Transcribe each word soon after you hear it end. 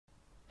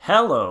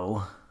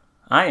Hello,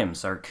 I am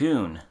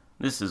Xarkun.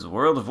 This is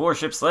World of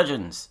Warships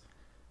Legends.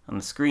 On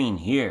the screen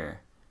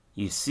here,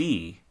 you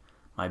see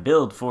my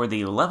build for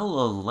the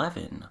level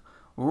 11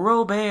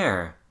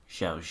 Robert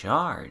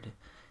Jaujard.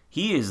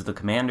 He is the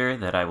commander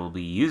that I will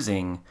be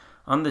using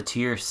on the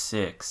Tier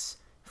 6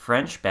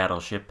 French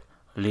battleship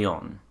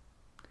Lyon.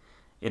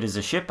 It is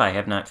a ship I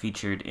have not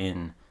featured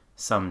in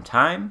some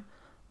time,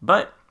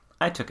 but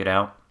I took it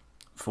out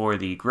for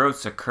the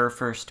Grosse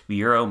Kurfürst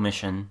Bureau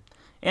mission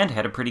and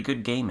had a pretty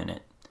good game in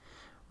it.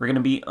 We're going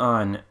to be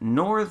on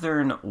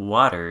northern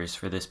waters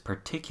for this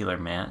particular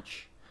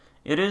match.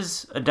 It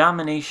is a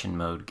domination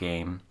mode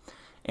game,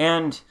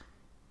 and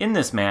in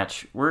this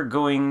match we're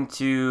going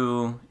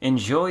to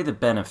enjoy the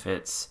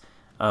benefits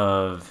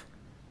of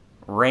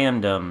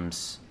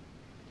randoms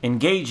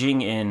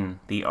engaging in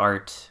the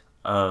art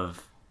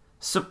of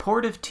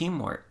supportive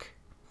teamwork.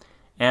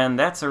 And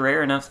that's a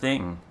rare enough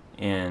thing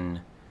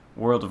in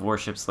World of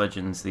Warships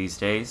Legends these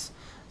days.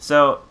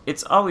 So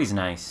it's always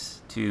nice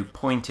to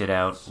point it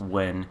out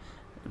when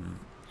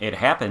it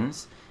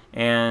happens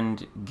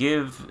and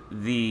give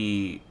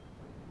the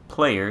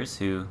players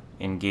who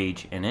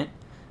engage in it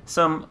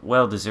some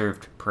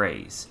well-deserved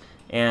praise.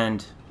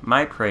 And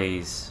my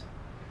praise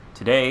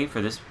today for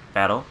this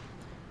battle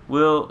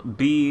will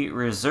be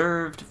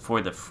reserved for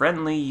the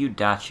friendly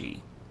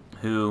Yudachi,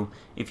 who,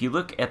 if you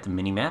look at the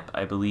minimap,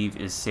 I believe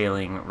is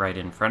sailing right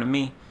in front of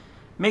me,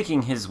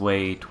 making his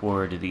way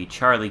toward the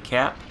Charlie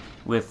Cap,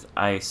 with,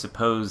 I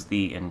suppose,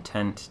 the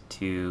intent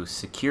to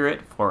secure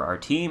it for our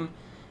team,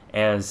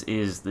 as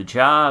is the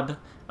job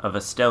of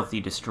a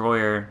stealthy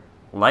destroyer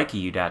like a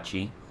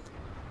Yudachi.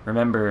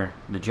 Remember,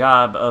 the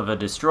job of a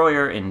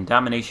destroyer in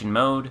domination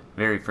mode,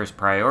 very first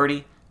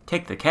priority,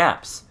 take the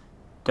caps.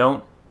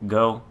 Don't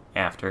go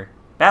after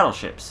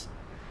battleships.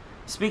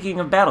 Speaking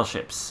of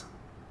battleships,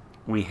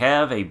 we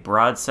have a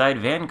broadside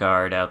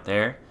Vanguard out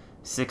there,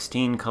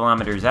 16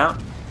 kilometers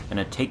out.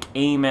 Gonna take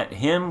aim at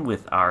him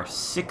with our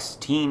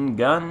 16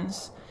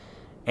 guns,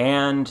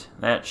 and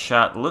that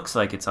shot looks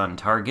like it's on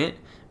target.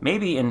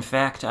 Maybe, in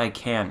fact, I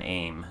can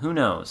aim. Who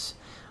knows?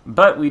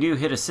 But we do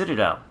hit a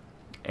citadel,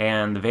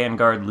 and the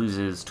Vanguard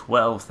loses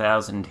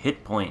 12,000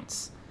 hit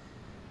points.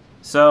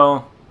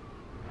 So,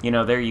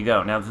 there you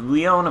go. Now, the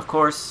Lyon, of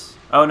course...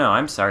 Oh, no,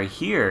 I'm sorry.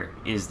 Here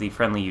is the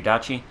friendly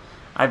Yudachi.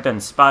 I've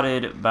been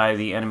spotted by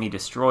the enemy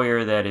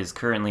destroyer that is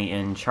currently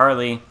in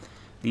Charlie.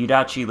 The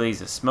Yudachi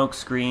lays a smoke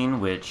screen,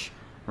 which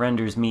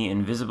renders me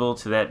invisible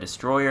to that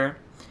destroyer,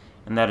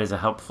 and that is a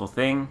helpful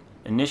thing.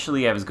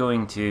 Initially, I was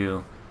going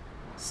to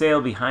sail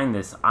behind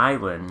this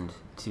island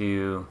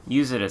to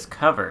use it as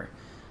cover,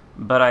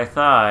 but I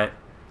thought,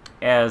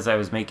 as I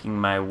was making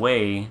my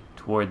way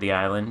toward the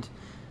island,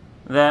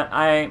 that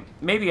I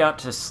maybe ought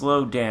to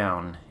slow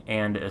down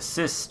and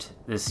assist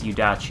this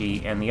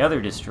Yudachi and the other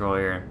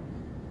destroyer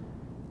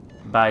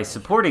by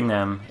supporting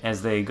them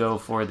as they go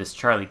for this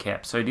Charlie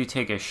Cap. So I do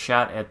take a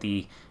shot at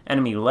the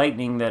enemy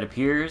lightning that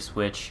appears,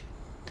 which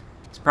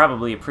is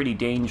probably a pretty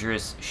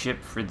dangerous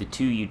ship for the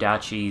two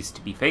Yudachis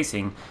to be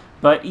facing.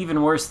 But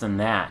even worse than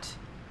that,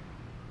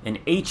 an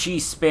HE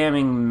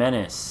spamming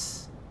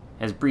menace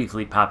has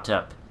briefly popped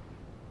up,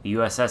 the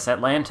USS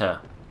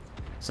Atlanta.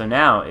 So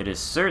now it is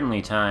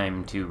certainly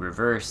time to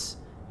reverse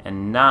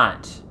and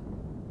not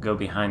go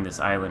behind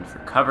this island for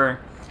cover.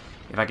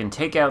 If I can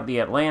take out the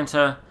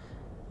Atlanta,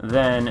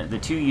 then the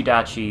two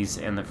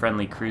Yudachis and the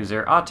friendly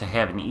cruiser ought to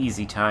have an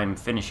easy time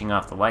finishing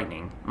off the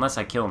lightning, unless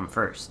I kill him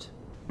first.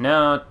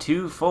 No,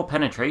 2 full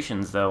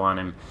penetrations though on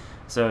him,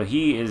 so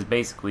he is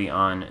basically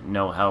on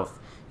no health.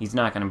 He's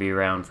not going to be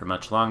around for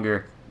much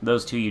longer.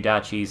 Those 2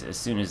 Yudachis, as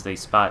soon as they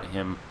spot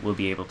him, will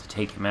be able to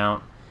take him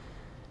out.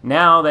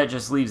 Now that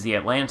just leaves the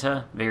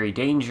Atlanta, very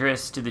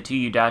dangerous to the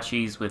 2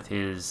 Yudachis with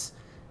his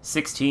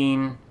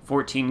 16,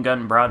 14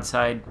 gun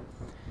broadside,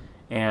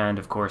 and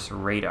of course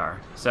radar.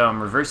 So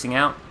I'm reversing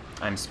out,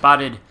 I'm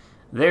spotted,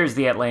 there's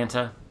the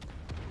Atlanta.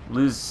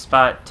 Lose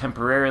spot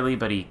temporarily,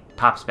 but he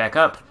pops back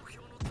up.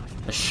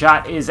 The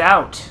shot is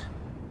out,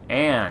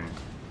 and...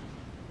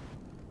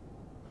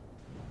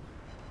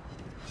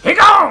 he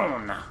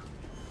gone!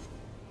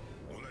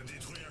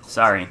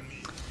 Sorry.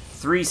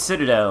 3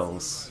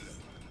 citadels,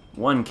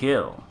 1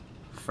 kill,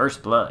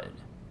 first blood,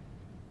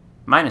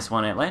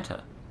 -1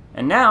 Atlanta.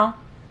 And now,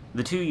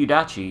 the 2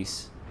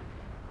 Yudachis,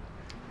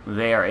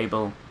 they are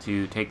able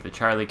to take the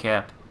Charlie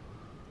Cap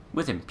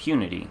with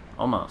impunity,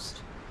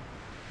 almost.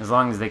 As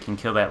long as they can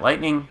kill that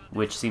lightning,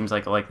 which seems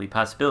like a likely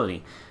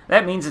possibility.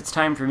 That means it's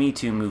time for me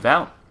to move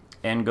out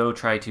and go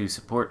try to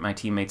support my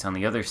teammates on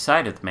the other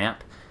side of the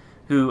map,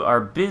 who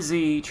are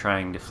busy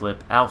trying to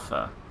flip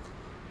Alpha.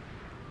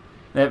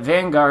 That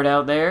Vanguard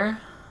out there,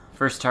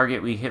 first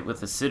target we hit with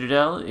the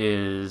Citadel,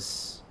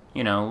 is,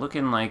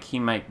 looking like he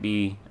might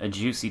be a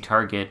juicy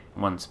target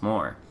once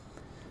more.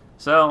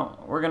 So,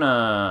 we're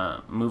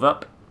gonna move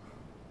up,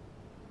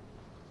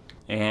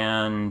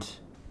 and,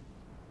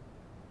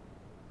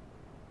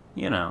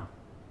 we're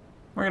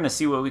gonna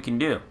see what we can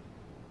do.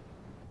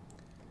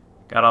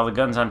 Got all the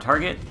guns on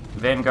target.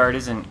 Vanguard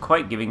isn't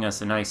quite giving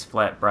us a nice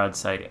flat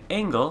broadside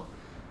angle,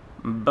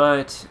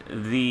 But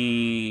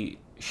the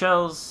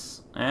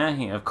shells,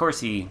 of course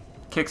he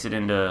kicks it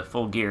into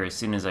full gear as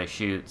soon as I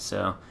shoot,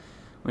 so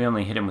we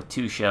only hit him with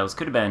 2 shells.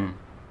 Could have been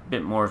a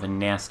bit more of a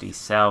nasty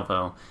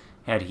salvo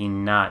had he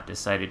not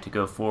decided to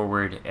go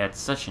forward at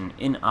such an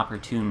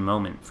inopportune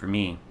moment for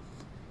me.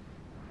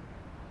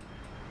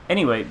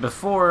 Anyway,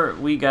 before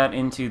we got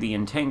into the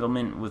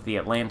entanglement with the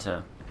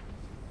Atlanta,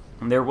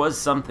 there was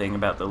something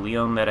about the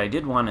Lyon that I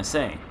did want to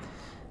say.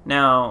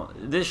 Now,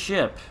 this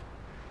ship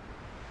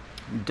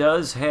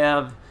does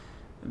have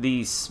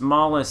the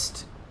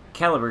smallest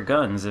caliber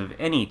guns of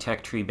any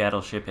tech tree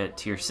battleship at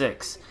Tier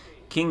 6.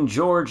 King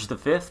George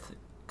V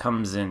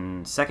comes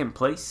in second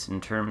place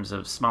in terms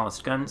of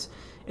smallest guns.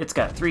 It's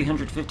got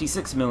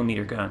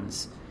 356mm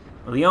guns.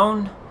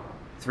 Lyon,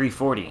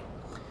 340.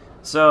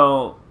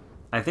 So,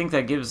 I think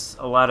that gives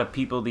a lot of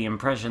people the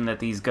impression that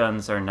these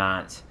guns are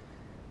not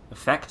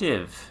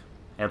effective.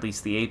 At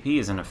least the AP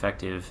isn't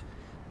effective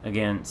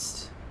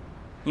against,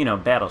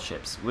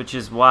 battleships, which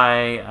is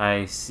why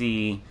I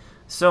see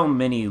so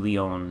many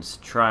Lyons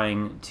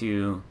trying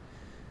to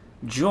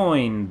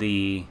join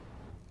the,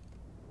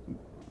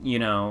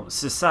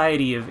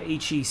 society of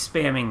HE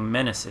spamming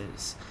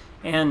menaces.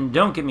 And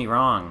don't get me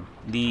wrong,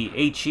 the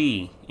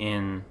HE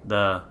in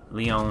the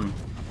Lyon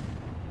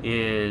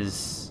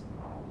is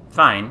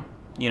fine.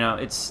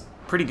 It's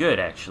pretty good,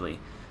 actually.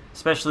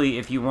 Especially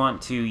if you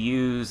want to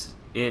use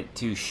it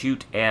to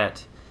shoot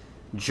at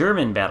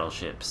German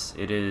battleships.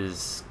 It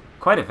is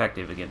quite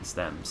effective against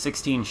them.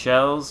 16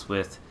 shells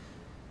with,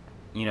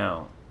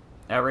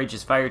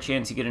 outrageous fire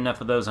chance. You get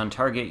enough of those on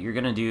target, you're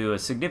going to do a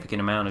significant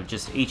amount of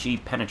just HE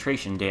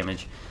penetration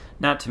damage,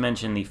 not to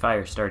mention the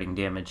fire starting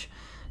damage.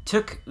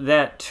 Took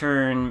that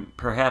turn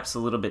perhaps a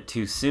little bit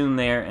too soon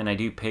there, and I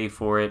do pay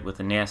for it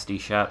with a nasty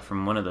shot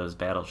from one of those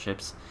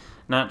battleships.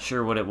 Not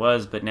sure what it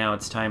was, but now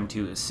it's time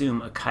to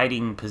assume a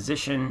kiting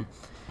position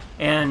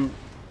and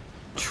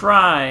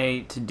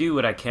try to do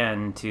what I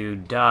can to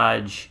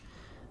dodge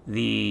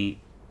the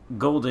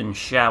golden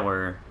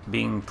shower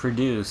being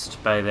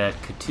produced by that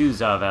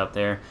Kutuzov out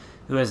there,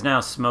 who has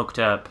now smoked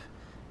up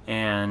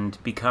and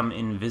become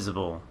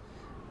invisible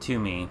to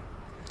me.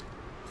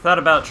 Thought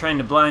about trying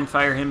to blind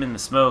fire him in the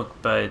smoke,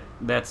 but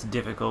that's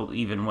difficult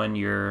even when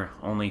you're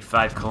only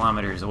 5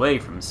 kilometers away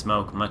from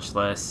smoke, much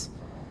less,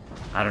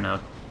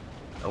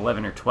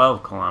 11 or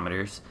 12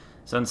 kilometers.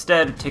 So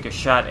instead, take a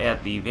shot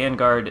at the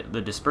Vanguard.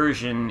 The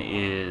dispersion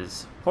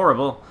is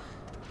horrible.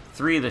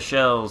 3 of the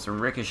shells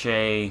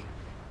ricochet,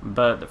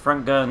 but the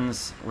front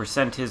guns were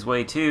sent his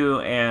way too,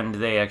 and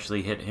they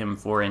actually hit him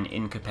for an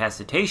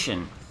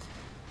incapacitation,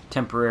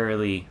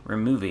 temporarily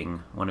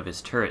removing one of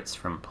his turrets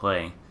from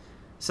play.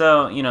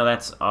 So,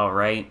 that's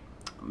alright.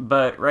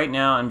 But right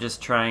now, I'm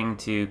just trying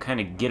to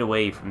kind of get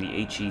away from the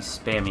HE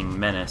spamming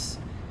menace.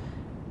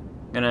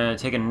 Gonna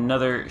take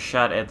another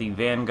shot at the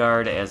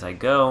Vanguard as I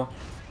go.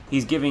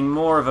 He's giving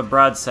more of a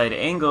broadside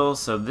angle,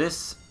 so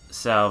this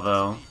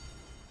salvo,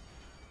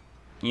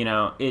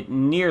 it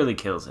nearly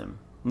kills him.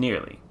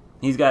 Nearly.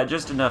 He's got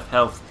just enough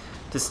health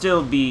to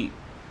still be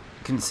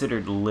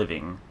considered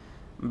living,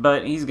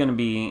 but he's going to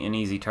be an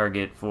easy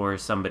target for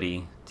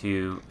somebody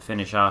to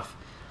finish off.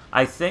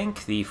 I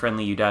thank the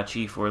friendly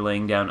Udachi for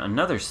laying down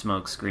another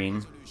smoke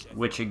screen,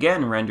 which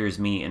again renders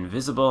me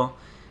invisible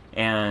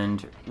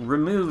and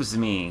removes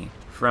me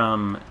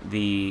from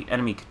the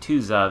enemy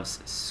Kutuzov's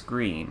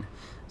screen,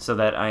 so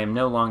that I am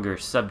no longer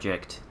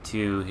subject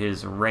to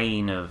his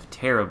reign of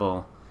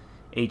terrible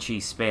HE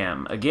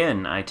spam.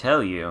 Again, I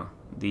tell you,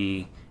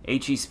 the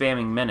HE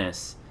spamming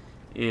menace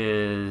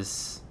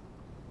is,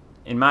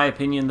 in my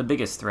opinion, the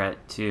biggest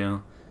threat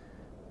to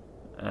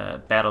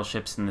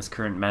battleships in this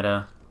current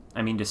meta.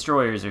 I mean,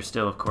 destroyers are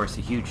still, of course,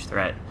 a huge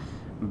threat,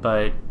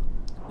 but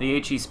the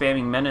HE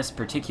spamming menace,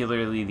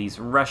 particularly these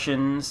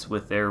Russians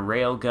with their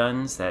rail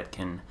guns that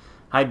can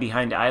hide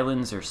behind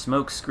islands or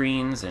smoke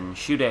screens and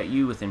shoot at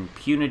you with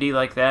impunity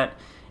like that,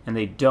 and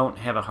they don't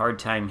have a hard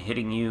time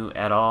hitting you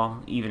at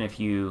all, even if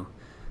you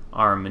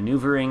are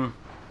maneuvering.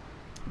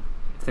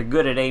 If they're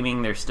good at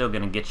aiming, they're still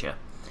going to get you.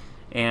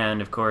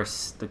 And, of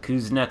course, the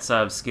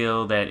Kuznetsov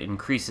skill that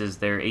increases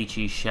their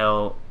HE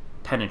shell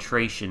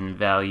penetration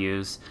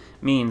values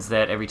means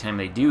that every time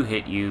they do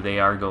hit you, they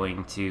are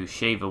going to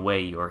shave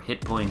away your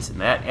hit points, and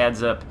that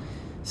adds up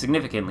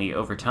significantly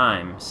over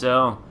time.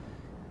 So,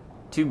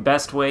 2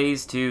 best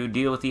ways to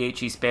deal with the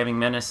HE spamming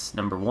menace.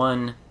 Number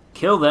 1,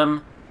 kill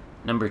them.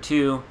 Number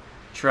 2,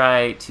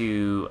 try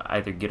to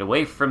either get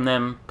away from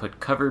them, put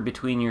cover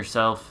between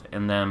yourself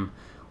and them,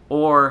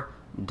 or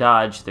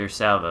dodge their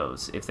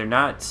salvos. If they're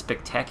not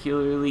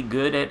spectacularly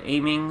good at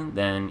aiming,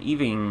 then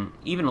even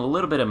a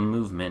little bit of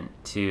movement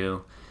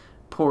to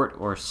port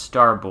or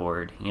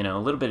starboard, a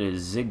little bit of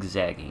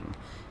zigzagging,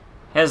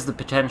 has the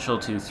potential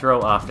to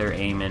throw off their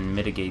aim and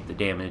mitigate the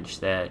damage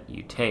that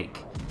you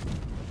take.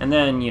 And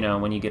then,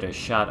 when you get a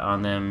shot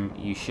on them,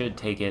 you should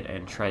take it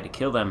and try to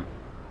kill them.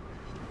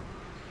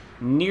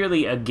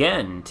 Nearly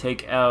again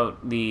take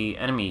out the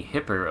enemy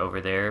Hipper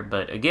over there,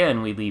 but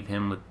again we leave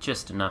him with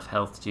just enough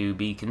health to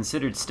be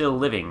considered still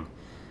living.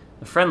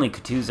 The friendly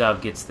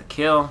Kutuzov gets the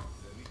kill.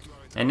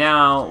 And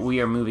now we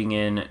are moving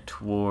in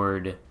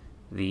toward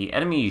the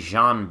enemy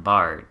Jean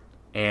Bart,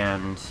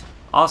 and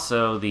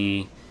also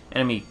the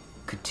enemy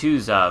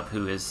Kutuzov,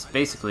 who has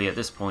basically at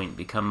this point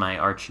become my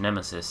arch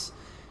nemesis.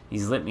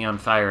 He's lit me on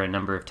fire a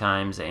number of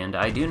times, and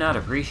I do not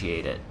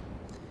appreciate it.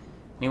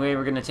 Anyway,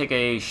 we're going to take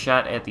a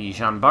shot at the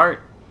Jean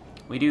Bart.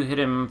 We do hit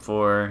him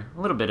for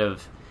a little bit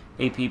of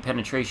AP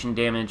penetration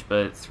damage,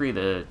 but 3 of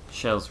the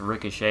shells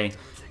ricochet.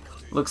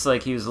 Looks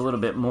like he was a little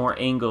bit more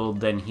angled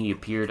than he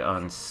appeared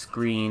on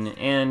screen,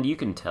 and you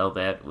can tell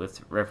that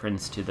with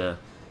reference to the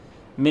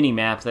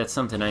mini-map. That's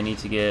something I need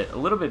to get a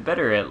little bit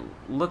better at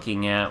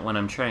looking at when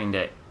I'm trying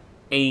to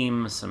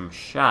aim some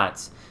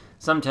shots.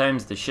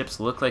 Sometimes the ships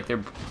look like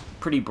they're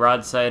pretty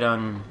broadside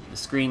on the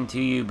screen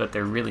to you, but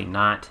they're really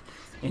not.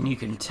 And you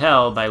can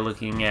tell by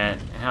looking at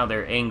how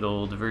they're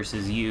angled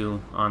versus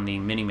you on the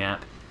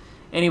mini-map.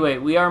 Anyway,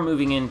 we are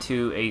moving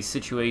into a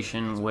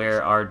situation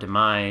where our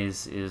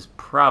demise is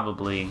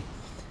probably a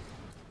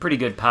pretty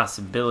good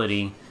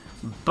possibility,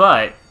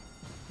 but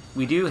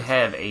we do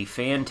have a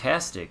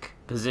fantastic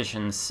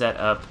position set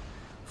up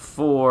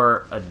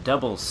for a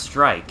double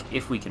strike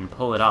if we can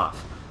pull it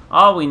off.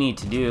 All we need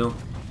to do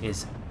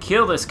is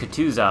kill this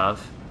Kutuzov.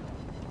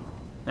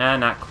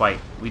 Not quite.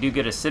 We do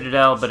get a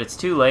Citadel, but it's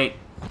too late.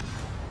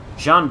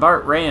 Jean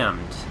Bart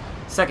rammed.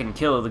 Second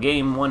kill of the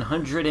game,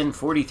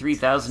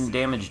 143,000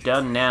 damage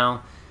done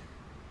now.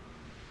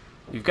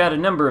 We've got a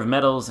number of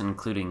medals,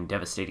 including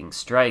Devastating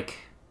Strike,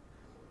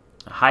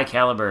 a High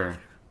Caliber,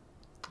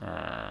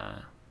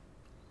 and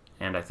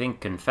I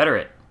think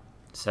Confederate.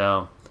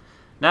 So,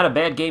 not a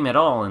bad game at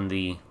all in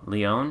the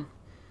Lyon.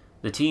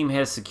 The team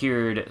has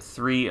secured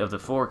 3 of the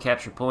 4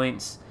 capture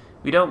points.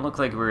 We don't look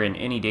like we're in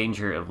any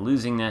danger of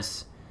losing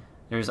this.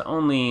 There's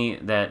only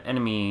that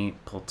enemy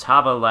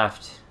Poltava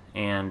left,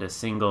 and a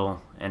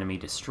single enemy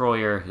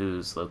destroyer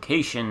whose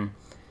location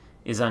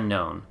is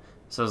unknown.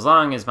 So as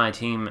long as my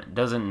team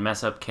doesn't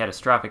mess up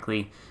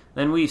catastrophically,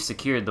 then we've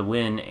secured the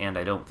win, and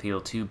I don't feel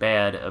too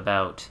bad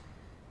about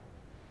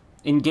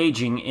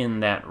engaging in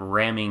that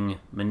ramming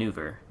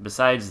maneuver.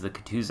 Besides, the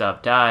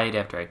Kutuzov died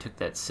after I took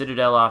that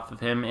Citadel off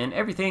of him, and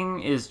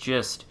everything is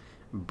just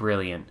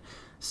brilliant.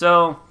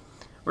 So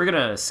we're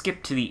going to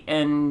skip to the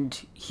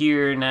end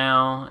here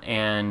now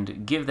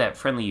and give that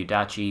friendly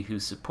Udachi who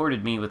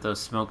supported me with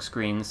those smoke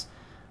screens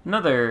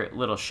another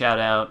little shout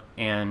out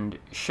and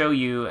show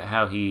you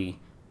how he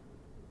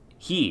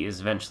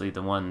is eventually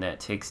the one that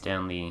takes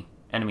down the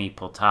enemy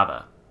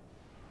Poltava.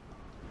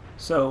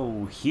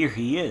 So here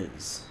he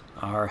is,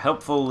 our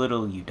helpful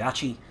little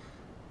Udachi,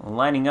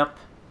 lining up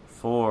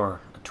for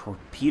a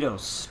torpedo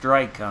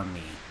strike on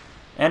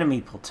the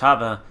enemy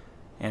Poltava.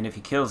 And if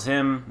he kills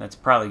him, that's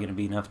probably going to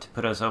be enough to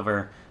put us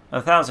over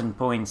 1,000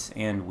 points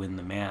and win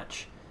the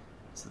match.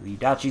 So the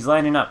Udachi's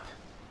lining up.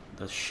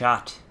 The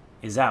shot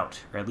is out,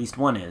 or at least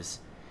one is.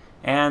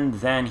 And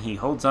then he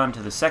holds on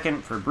to the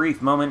second for a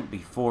brief moment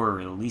before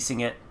releasing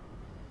it.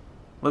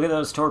 Look at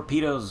those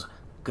torpedoes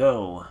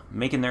go,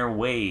 making their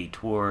way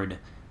toward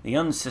the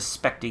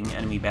unsuspecting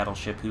enemy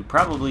battleship, who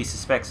probably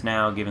suspects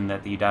now, given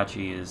that the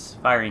Udachi is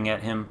firing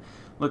at him.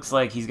 Looks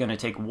like he's going to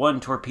take 1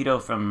 torpedo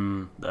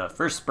from the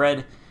first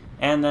spread,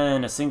 and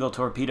then a single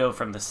torpedo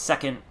from the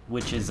second,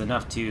 which is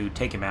enough to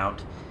take him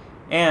out,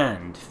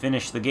 and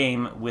finish the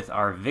game with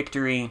our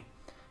victory.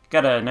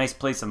 Got a nice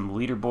place on the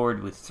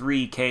leaderboard with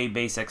 3k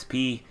base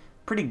XP.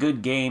 Pretty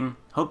good game.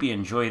 Hope you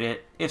enjoyed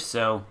it. If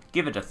so,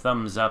 give it a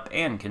thumbs up,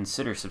 and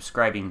consider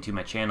subscribing to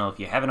my channel if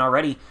you haven't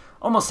already.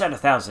 Almost at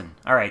 1,000.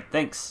 Alright,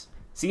 thanks.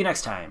 See you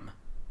next time.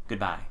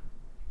 Goodbye.